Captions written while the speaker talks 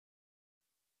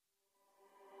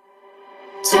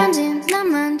천진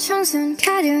나만 청순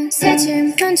가련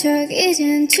새침 번쩍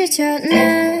이젠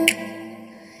지쳤나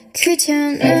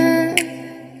귀찮아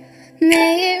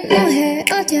매일 뭐해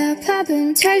어디야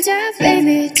밥은 잘자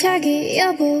baby 자기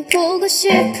여보 보고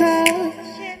싶어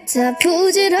다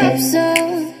부질없어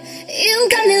You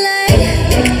got me like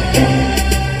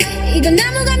이건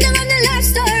아무 감정 없는 love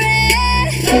story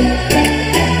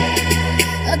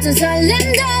어떤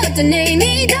설렘도 어떤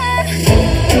의미도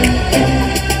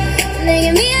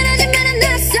내게 미안하지만 I'm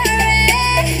not sorry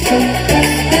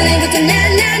오늘부터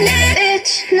나나나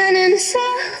Bitch 나는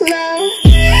solo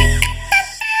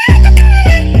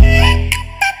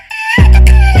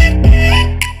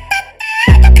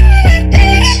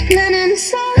Bitch 나는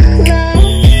solo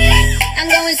I'm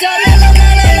going solo la la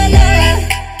la la la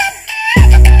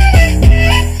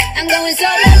I'm going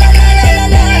solo la la la la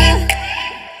la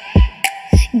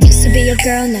Used to be your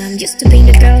girl, now I'm used to being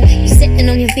the girl. You sitting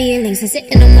on your feelings and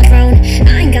sitting on my throne.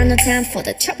 I ain't got no time for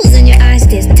the troubles in your eyes.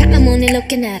 This time I'm only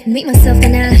looking at me, myself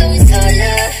and I.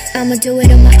 I'ma do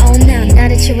it on my own now. Now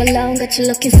that you're alone, got you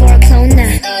looking for a clone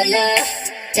now.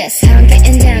 That's how I'm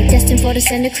getting down, destined for the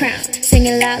center crown. Sing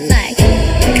it loud like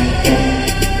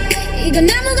이건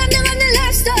아무 감정 없는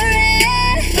love story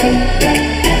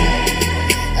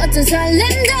어떤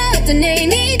설렘도 어떤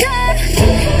의미도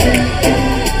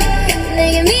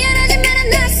내게 미안하지만 I'm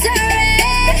not sorry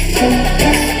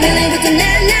오늘부터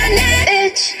나나나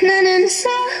Bitch 나는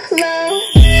solo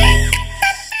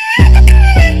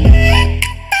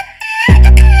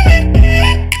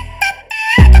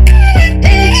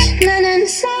Bitch 나는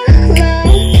solo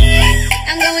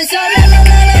I'm going solo la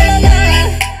la la la la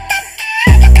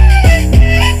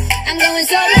I'm going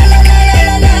solo la la la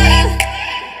la la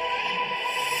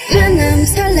만남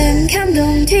설렘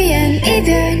감동 뒤엔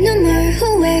이별 눈물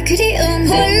후회 그리움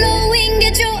홀로인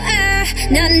게 좋아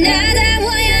넌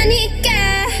나다워